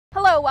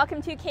Hello,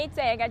 welcome to Kate's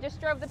Egg. I just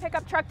drove the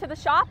pickup truck to the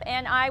shop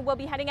and I will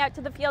be heading out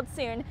to the field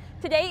soon.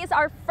 Today is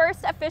our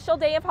first official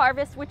day of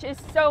harvest, which is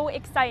so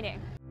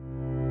exciting.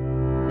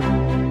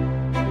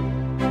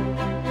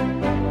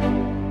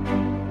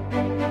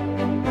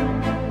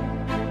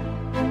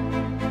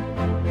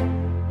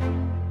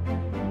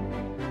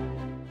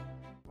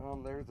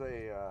 There's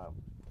a,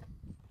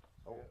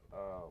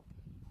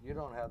 you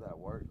don't have that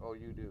work. Oh,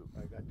 you do.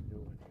 I got the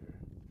new one here.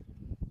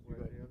 Where's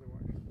the other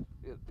one?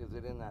 Is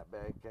it in that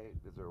bag, Kate?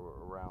 Is there a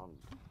round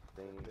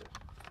thing?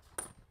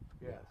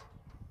 Yes.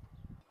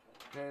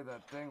 Okay,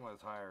 that thing was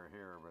higher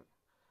here, but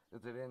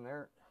is it in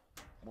there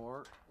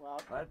more?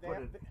 Well, I'd they put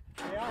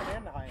aren't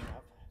in high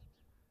enough.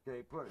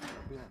 Okay, put it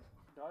in.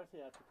 Darcy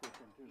has to push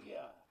in too.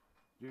 Yeah.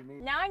 You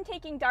need. Now I'm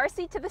taking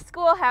Darcy to the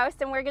schoolhouse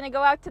and we're going to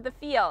go out to the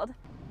field.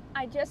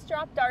 I just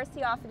dropped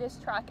Darcy off at his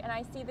truck and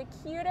I see the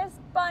cutest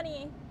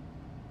bunny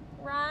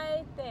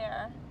right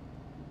there.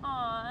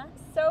 Aw,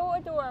 so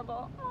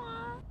adorable.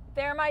 Aw.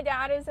 There my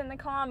dad is in the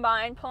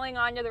combine pulling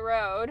onto the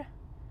road.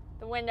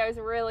 The window's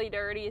really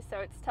dirty, so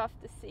it's tough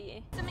to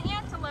see. Some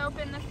antelope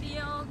in the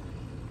field.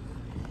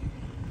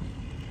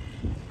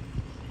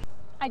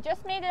 I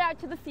just made it out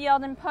to the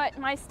field and put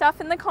my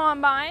stuff in the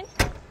combine.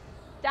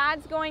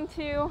 Dad's going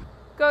to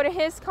go to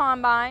his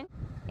combine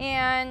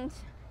and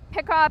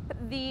pick up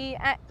the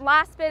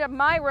last bit of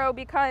my row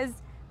because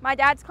my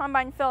dad's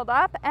combine filled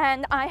up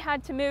and I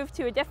had to move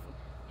to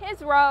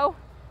his row,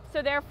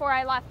 so therefore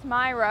I left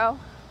my row.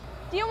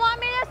 Do you want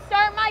me to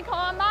start my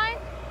combine?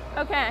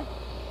 Okay.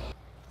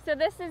 So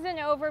this is an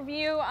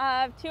overview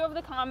of two of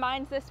the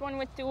combines. This one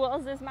with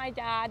duals is my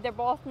dad. They're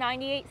both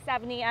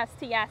 9870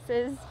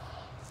 STSs.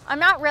 I'm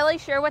not really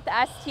sure what the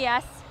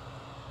STS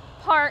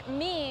part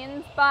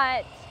means,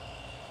 but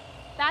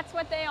that's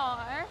what they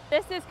are.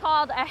 This is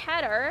called a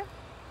header,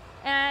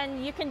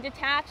 and you can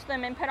detach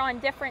them and put on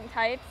different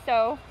types,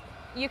 so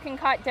you can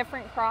cut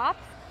different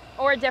crops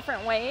or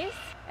different ways.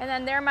 And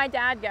then there my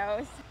dad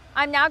goes.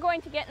 I'm now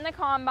going to get in the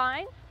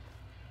combine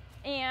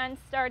and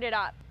start it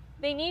up.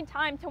 They need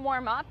time to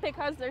warm up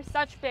because they're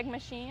such big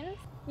machines.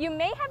 You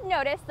may have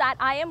noticed that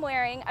I am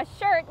wearing a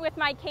shirt with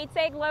my Kate's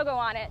Egg logo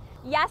on it.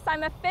 Yes,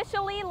 I'm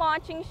officially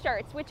launching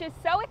shirts, which is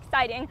so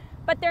exciting,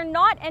 but they're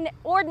not an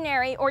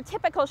ordinary or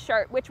typical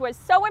shirt, which was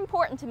so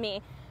important to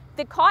me.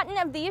 The cotton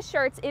of these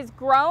shirts is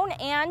grown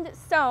and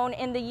sewn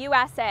in the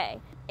USA.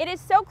 It is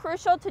so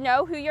crucial to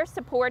know who you're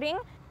supporting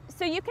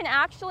so you can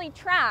actually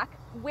track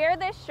where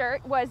this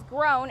shirt was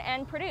grown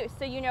and produced.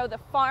 So you know the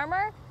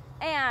farmer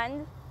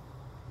and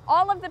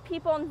all of the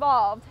people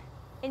involved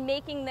in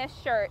making this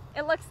shirt.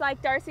 It looks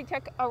like Darcy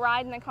took a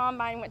ride in the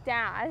combine with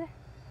Dad.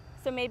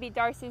 So maybe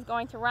Darcy's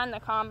going to run the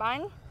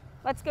combine.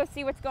 Let's go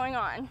see what's going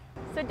on.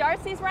 So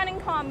Darcy's running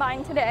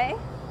combine today,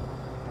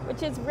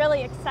 which is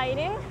really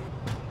exciting.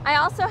 I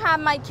also have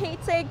my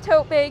Kate's Egg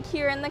tote bag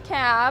here in the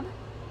cab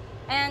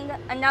and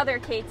another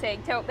Kate's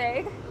Egg tote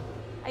bag.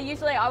 I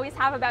usually always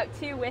have about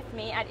two with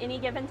me at any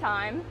given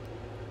time.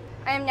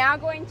 I am now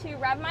going to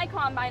rev my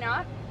combine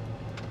up,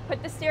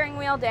 put the steering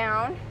wheel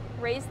down,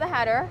 raise the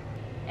header,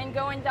 and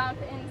go and dump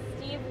in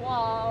Steve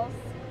Wall's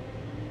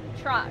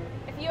truck.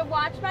 If you have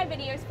watched my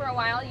videos for a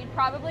while, you'd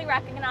probably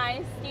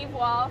recognize Steve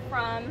Wall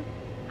from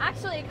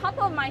actually a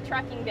couple of my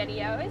trucking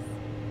videos.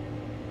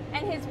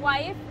 And his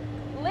wife,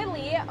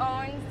 Lily,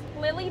 owns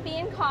Lily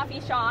Bean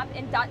Coffee Shop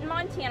in Dutton,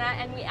 Montana,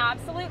 and we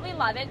absolutely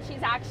love it.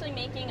 She's actually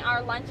making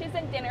our lunches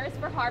and dinners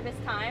for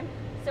harvest time,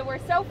 so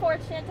we're so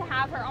fortunate to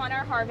have her on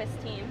our harvest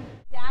team.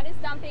 Dad is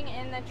dumping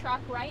in the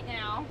truck right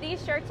now.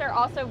 These shirts are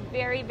also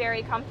very,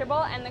 very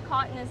comfortable, and the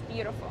cotton is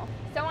beautiful.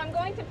 So I'm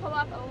going to pull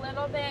up a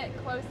little bit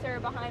closer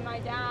behind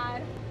my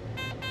dad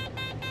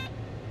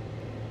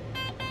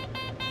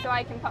so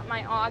I can put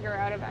my auger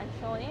out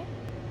eventually.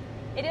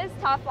 It is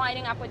tough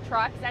lining up with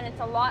trucks, and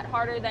it's a lot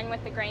harder than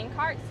with the grain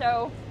cart,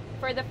 so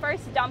for the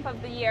first dump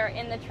of the year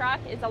in the truck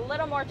is a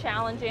little more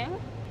challenging.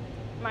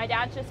 My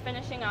dad's just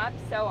finishing up,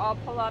 so I'll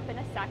pull up in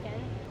a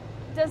second.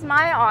 Does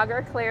my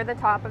auger clear the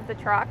top of the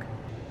truck?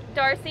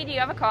 Darcy, do you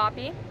have a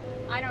copy?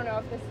 I don't know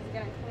if this is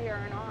going to clear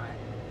or not,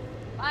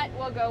 but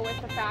we'll go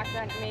with the fact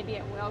that maybe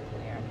it will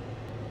clear.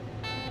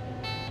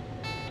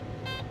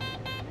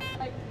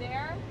 Like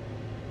there?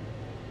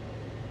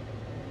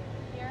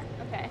 Here?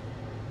 Okay.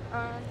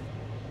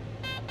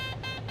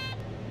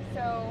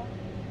 So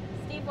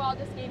Steve Wall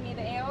just gave me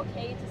the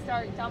A-OK to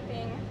start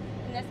dumping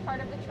in this part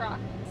of the truck.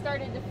 It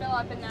started to fill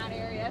up in that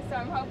area, so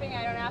I'm hoping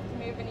I don't have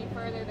to move any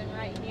further than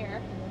right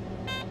here.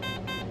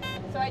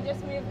 So I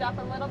just moved up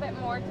a little bit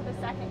more to the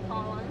second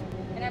column,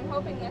 and I'm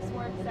hoping this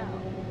works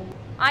out.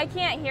 I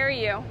can't hear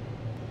you.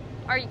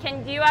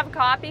 Do you have a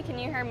copy? Can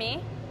you hear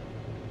me?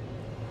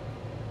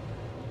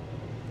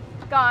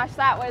 Gosh,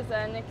 that was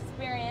an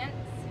experience.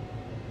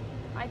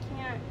 I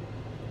can't.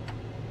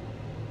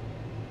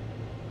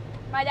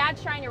 My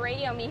dad's trying to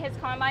radio me. His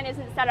combine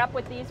isn't set up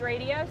with these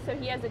radios, so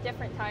he has a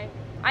different type.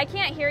 I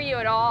can't hear you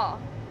at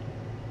all.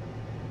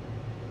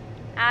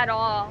 At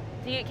all.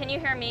 Can you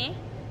hear me?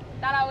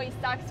 That always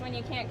sucks when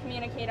you can't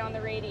communicate on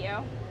the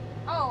radio.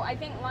 Oh, I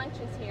think lunch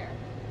is here.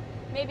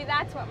 Maybe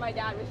that's what my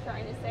dad was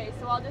trying to say,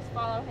 so I'll just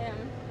follow him.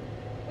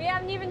 We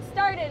haven't even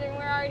started and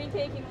we're already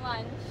taking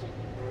lunch.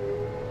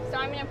 So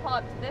I'm gonna pull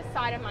up to this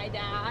side of my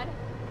dad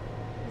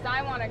because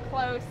I want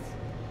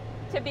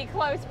to be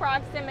close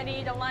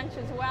proximity to lunch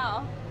as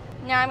well.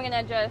 Now I'm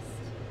gonna just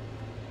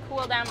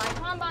cool down my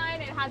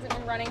combine. It hasn't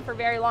been running for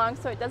very long,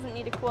 so it doesn't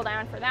need to cool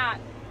down for that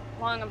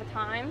long of a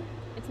time.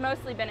 It's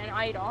mostly been an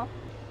idle.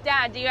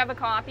 Dad, do you have a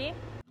copy?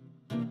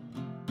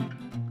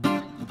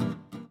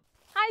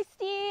 Hi,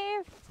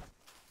 Steve.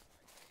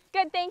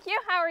 Good, thank you.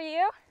 How are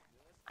you?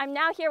 I'm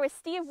now here with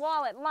Steve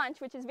Wall at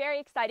lunch, which is very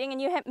exciting,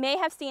 and you may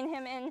have seen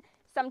him in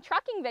some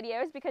trucking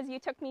videos because you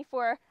took me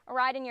for a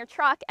ride in your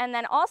truck, and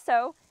then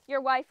also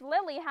your wife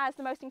Lily has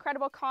the most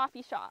incredible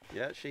coffee shop.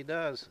 Yeah, she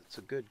does. It's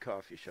a good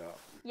coffee shop.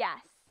 Yes.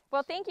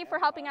 Well, thank you for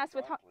helping us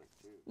with...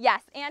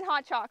 Yes, and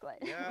hot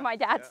chocolate, Yeah, my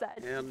dad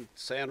said. And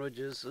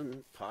sandwiches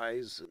and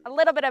pies. A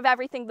little bit of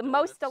everything. The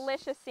Donuts. most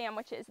delicious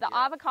sandwiches. The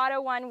Yeah.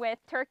 avocado one with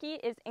turkey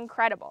is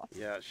incredible.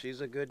 Yeah,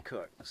 she's a good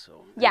cook,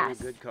 so Yes. and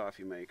a good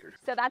coffee maker.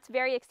 So that's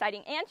very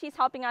exciting. And she's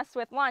helping us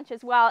with lunch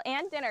as well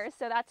and dinner,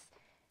 so that's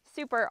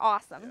super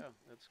awesome. Yeah,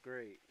 that's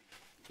great.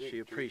 She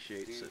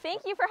appreciates it.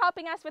 Thank you for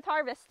helping us with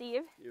harvest,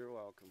 Steve. You're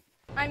welcome.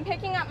 I'm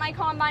picking up my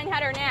combine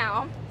header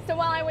now. So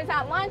while I was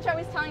at lunch, I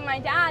was telling my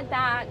dad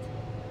that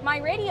my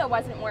radio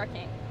wasn't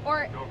working.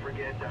 Or Don't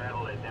forget to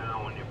dial it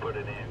down when you put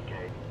it in,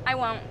 Kate. I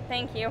won't,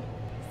 thank you.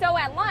 So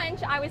at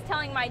lunch, I was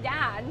telling my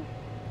dad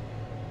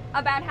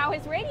about how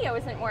his radio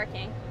isn't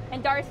working.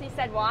 And Darcy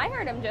said, well, I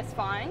heard him just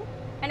fine.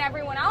 And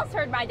everyone else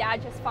heard my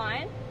dad just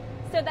fine.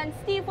 So then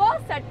Steve Wall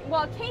said,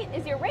 well, Kate,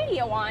 is your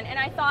radio on? And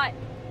I thought,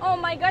 oh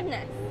my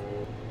goodness,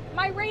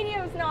 my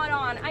radio's not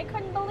on. I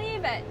couldn't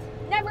believe it.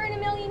 Never in a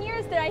million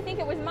years did I think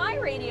it was my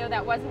radio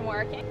that wasn't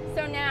working.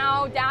 So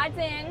now Dad's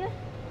in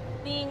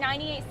the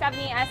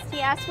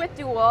 9870 STS with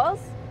duals.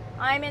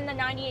 I'm in the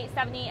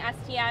 9870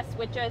 STS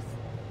with just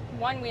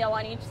one wheel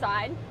on each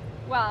side.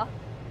 Well,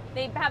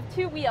 they have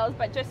two wheels,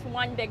 but just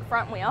one big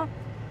front wheel.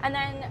 And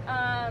then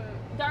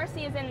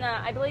Darcy is in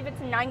the, I believe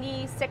it's a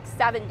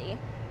 9670.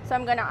 So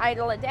I'm gonna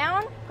idle it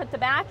down, put the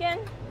back in,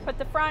 put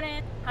the front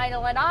in,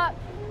 idle it up.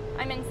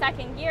 I'm in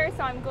second gear,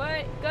 so I'm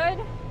good.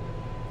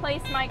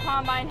 Place my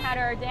combine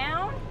header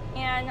down,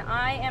 and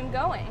I am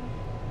going.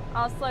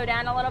 I'll slow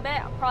down a little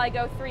bit. I'll probably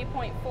go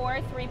 3.4,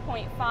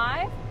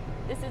 3.5.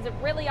 This is a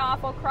really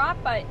awful crop,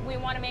 but we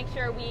want to make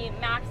sure we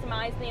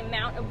maximize the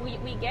amount of wheat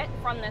we get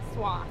from this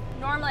swath.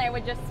 Normally I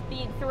would just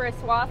speed through a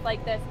swath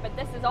like this, but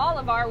this is all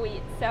of our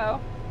wheat, so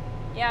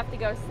you have to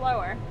go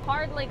slower.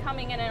 Hardly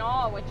coming in at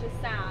all, which is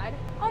sad.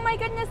 Oh my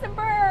goodness, a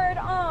bird!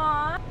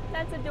 Aww,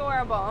 that's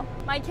adorable.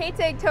 My Kate's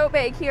egg tote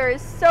bag here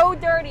is so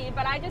dirty,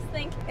 but I just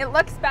think it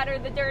looks better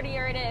the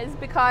dirtier it is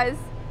because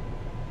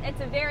it's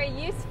a very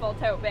useful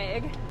tote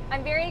bag.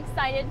 I'm very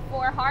excited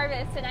for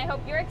harvest, and I hope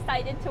you're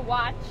excited to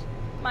watch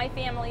my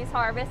family's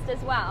harvest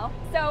as well.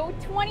 So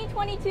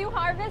 2022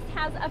 harvest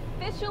has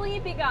officially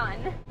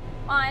begun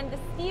on the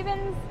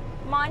Stevens,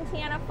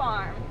 Montana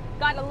farm.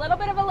 Got a little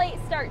bit of a late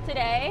start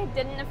today.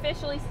 Didn't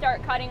officially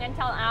start cutting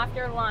until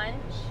after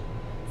lunch.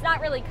 It's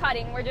not really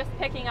cutting, we're just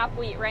picking up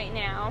wheat right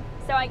now.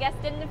 So I guess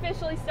didn't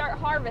officially start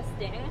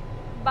harvesting,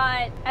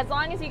 but as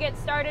long as you get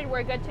started,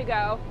 we're good to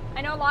go.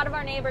 I know a lot of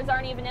our neighbors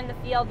aren't even in the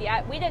field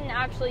yet. We didn't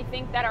actually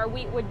think that our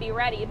wheat would be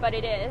ready, but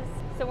it is.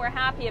 So we're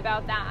happy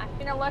about that. I'm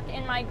gonna look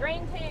in my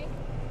grain tank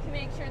to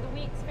make sure the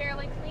wheat's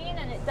fairly clean,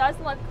 and it does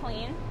look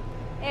clean.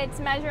 It's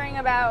measuring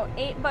about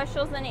 8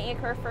 bushels an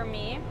acre for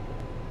me,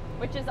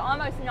 which is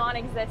almost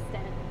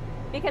non-existent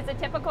because a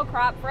typical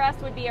crop for us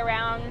would be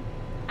around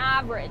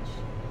average.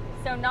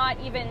 So not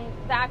even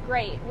that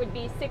great, would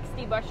be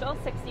 60 bushels,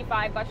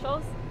 65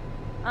 bushels.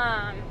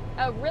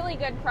 A really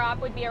good crop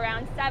would be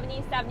around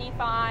 70,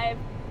 75.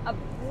 A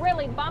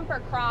really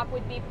bumper crop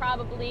would be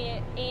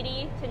probably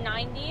 80 to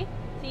 90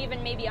 to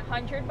even maybe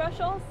 100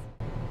 bushels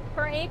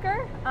per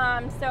acre.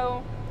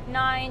 So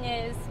 9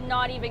 is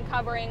not even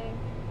covering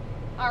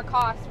our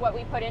costs, what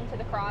we put into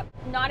the crop,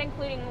 not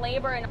including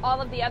labor and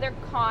all of the other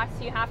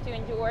costs you have to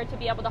endure to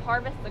be able to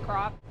harvest the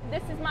crop.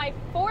 This is my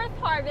 4th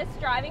harvest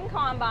driving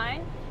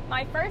combine.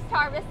 My first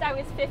harvest, I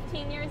was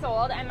 15 years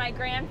old, and my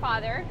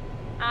grandfather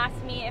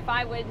asked me if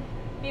I would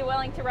be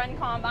willing to run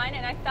combine,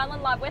 and I fell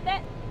in love with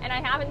it, and I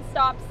haven't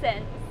stopped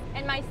since.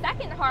 In my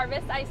second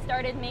harvest, I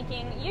started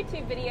making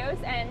YouTube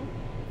videos and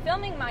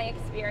filming my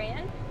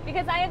experience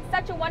because I had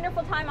such a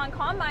wonderful time on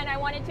combine. I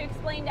wanted to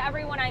explain to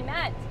everyone I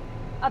met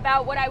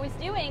about what I was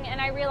doing, and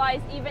I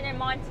realized even in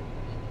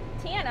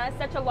Montana,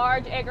 such a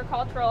large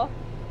agricultural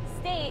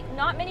state,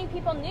 not many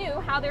people knew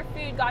how their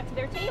food got to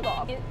their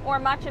table or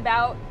much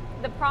about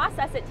the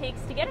process it takes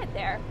to get it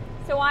there.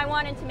 So I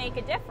wanted to make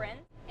a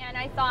difference, and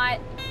I thought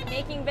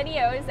making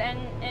videos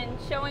and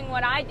showing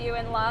what I do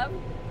and love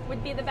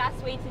would be the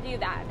best way to do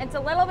that. It's a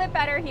little bit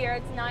better here.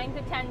 It's 9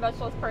 to 10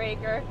 bushels per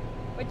acre,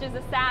 which is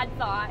a sad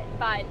thought,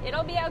 but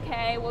it'll be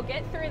okay. We'll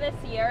get through this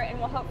year and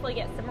we'll hopefully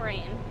get some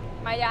rain.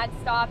 My dad's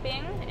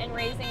stopping and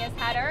raising his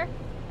header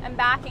and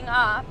backing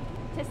up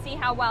to see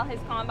how well his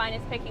combine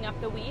is picking up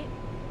the wheat.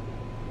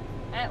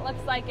 And it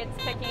looks like it's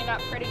picking it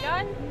up pretty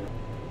good.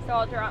 So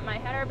I'll drop my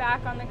header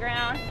back on the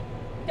ground.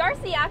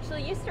 Darcy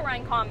actually used to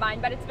run combine,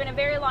 but it's been a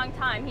very long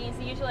time. He's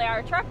usually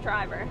our truck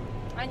driver.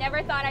 I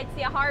never thought I'd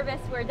see a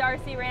harvest where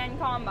Darcy ran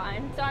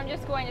combine. So I'm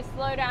just going to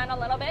slow down a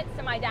little bit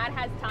so my dad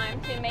has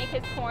time to make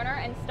his corner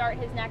and start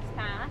his next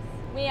pass.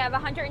 We have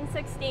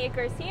 160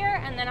 acres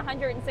here and then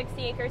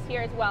 160 acres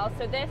here as well.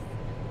 So this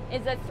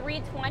is a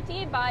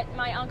 320, but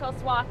my uncle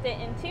swapped it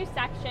in 2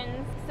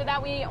 sections so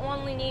that we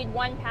only need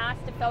 1 pass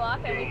to fill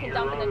up and we can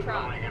dump in the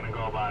truck. You're only going to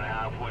go about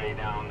halfway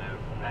down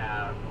this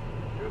path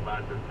to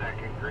about the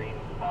second green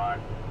spot,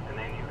 and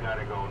then you've got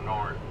to go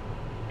north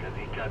because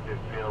he cut this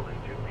field in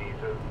 2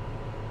 pieces.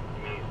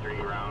 He needs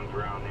 3 rounds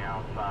around the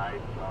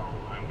outside, so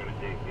I'm going to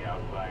take the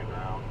outside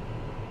round.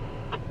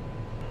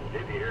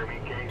 Did you hear me,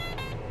 Kate?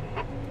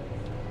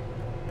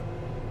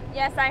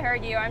 Yes, I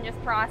heard you. I'm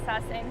just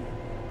processing.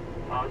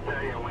 I'll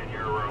tell you when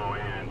your row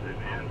ends. It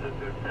ends at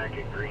the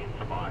second green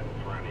spot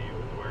in front of you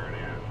is where it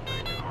ends.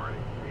 I can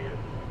already see it.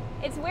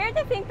 It's weird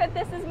to think that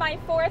this is my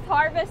 4th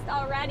harvest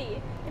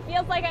already. It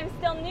feels like I'm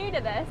still new to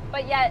this,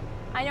 but yet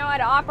I know how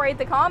to operate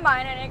the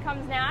combine and it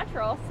comes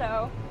natural,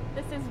 so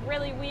this is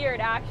really weird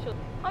actually.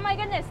 Oh my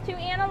goodness, 2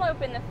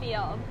 antelope in the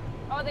field.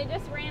 Oh, they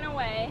just ran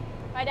away.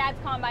 My dad's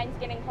combine's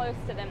getting close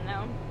to them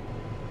though.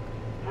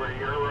 Where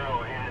your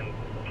row ends,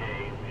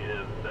 Kate,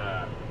 is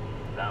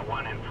that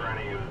one in front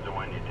of you is the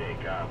one you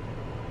take up,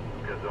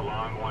 because the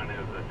long one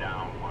is the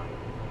down one.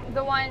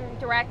 The one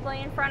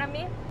directly in front of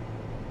me?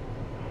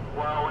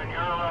 Well, when your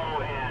row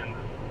ends,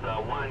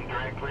 the one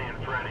directly in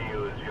front of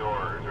you is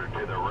yours, or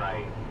to the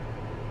right.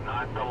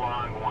 Not the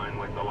long one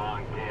with the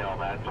long tail.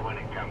 That's when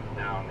it comes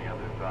down the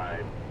other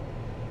side.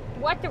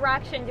 What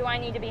direction do I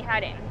need to be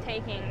heading,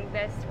 taking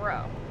this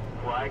row?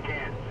 Well, I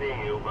can't see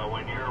you, but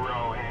when your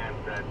row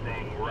ends, that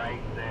thing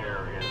right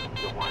there is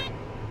the one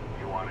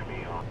you want to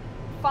be on.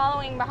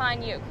 Following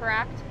behind you,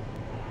 correct?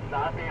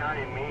 Not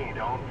behind me.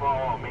 Don't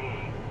follow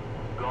me.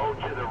 Go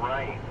to the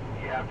right.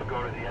 You have to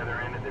go to the other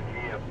end of the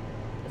field.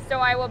 So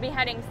I will be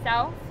heading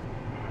south?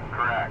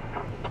 Correct.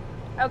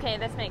 Okay,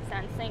 this makes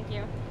sense. Thank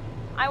you.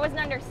 I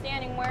wasn't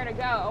understanding where to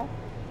go.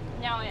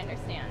 Now I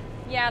understand.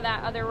 Yeah,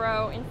 that other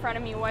row in front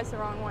of me was the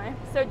wrong way.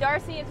 So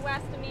Darcy is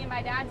west of me,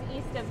 my dad's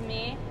east of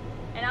me,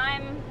 and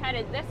I'm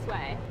headed this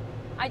way.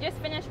 I just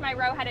finished my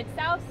row headed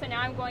south, so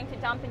now I'm going to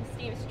dump in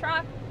Steve's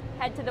truck,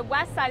 head to the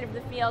west side of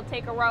the field,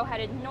 take a row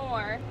headed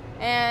north,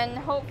 and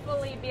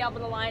hopefully be able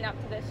to line up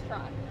to this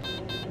truck.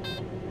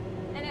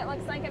 And it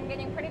looks like I'm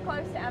getting pretty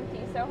close to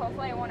empty, so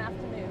hopefully I won't have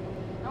to move.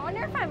 I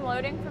wonder if I'm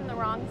loading from the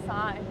wrong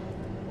side.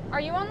 Are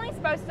you only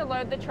supposed to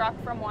load the truck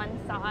from one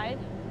side?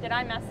 Did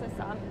I mess this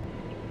up?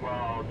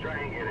 Well, try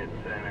and get it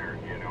centered,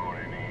 you know what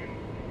I mean?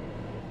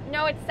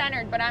 No, it's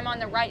centered, but I'm on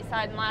the right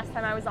side, and last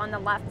time I was on the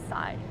left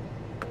side.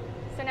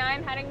 So now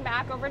I'm heading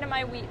back over to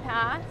my wheat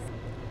pass.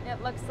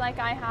 It looks like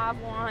I have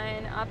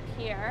one up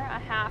here, a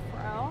half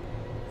row.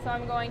 So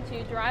I'm going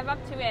to drive up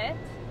to it.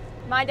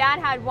 My dad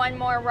had one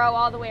more row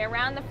all the way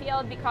around the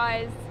field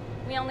because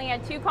we only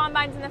had 2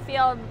 combines in the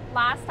field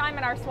last time,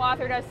 and our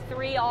swather does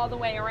 3 all the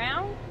way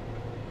around,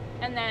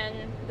 and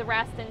then the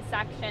rest in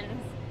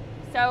sections.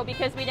 So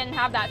because we didn't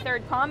have that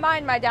 3rd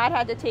combine, my dad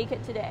had to take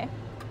it today.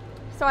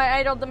 So I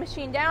idled the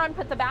machine down,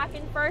 put the back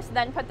in first,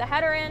 then put the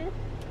header in,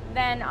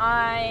 then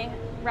I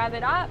rev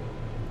it up,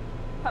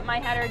 put my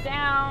header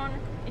down.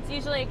 It's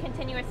usually a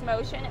continuous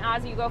motion.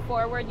 As you go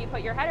forward, you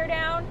put your header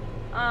down.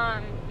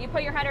 You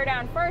put your header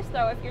down first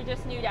though if you're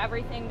just new to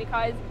everything,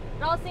 because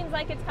it all seems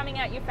like it's coming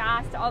at you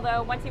fast,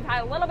 although once you've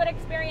had a little bit of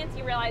experience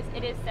you realize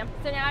it is simple.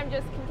 So now I'm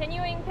just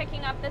continuing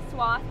picking up the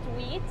swathed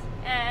wheat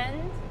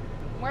and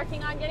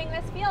working on getting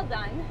this field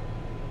done.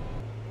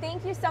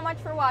 Thank you so much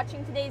for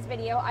watching today's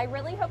video. I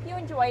really hope you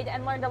enjoyed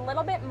and learned a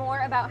little bit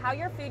more about how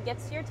your food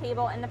gets to your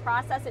table and the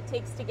process it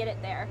takes to get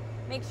it there.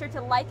 Make sure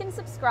to like and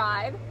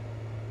subscribe.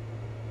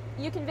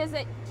 You can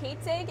visit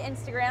Kate's Egg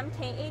Instagram,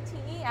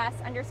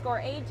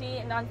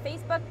 KATES_AG, and on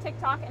Facebook,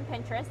 TikTok, and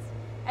Pinterest,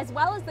 as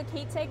well as the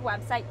Kate's Egg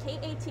website,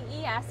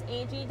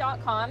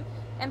 KATESAG.com,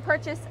 and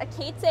purchase a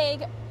Kate's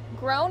Egg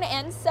grown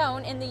and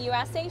sewn in the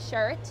USA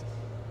shirt,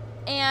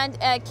 and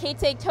a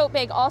Kate's Egg tote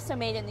bag also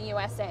made in the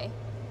USA.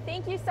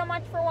 Thank you so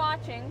much for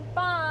watching.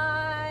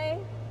 Bye!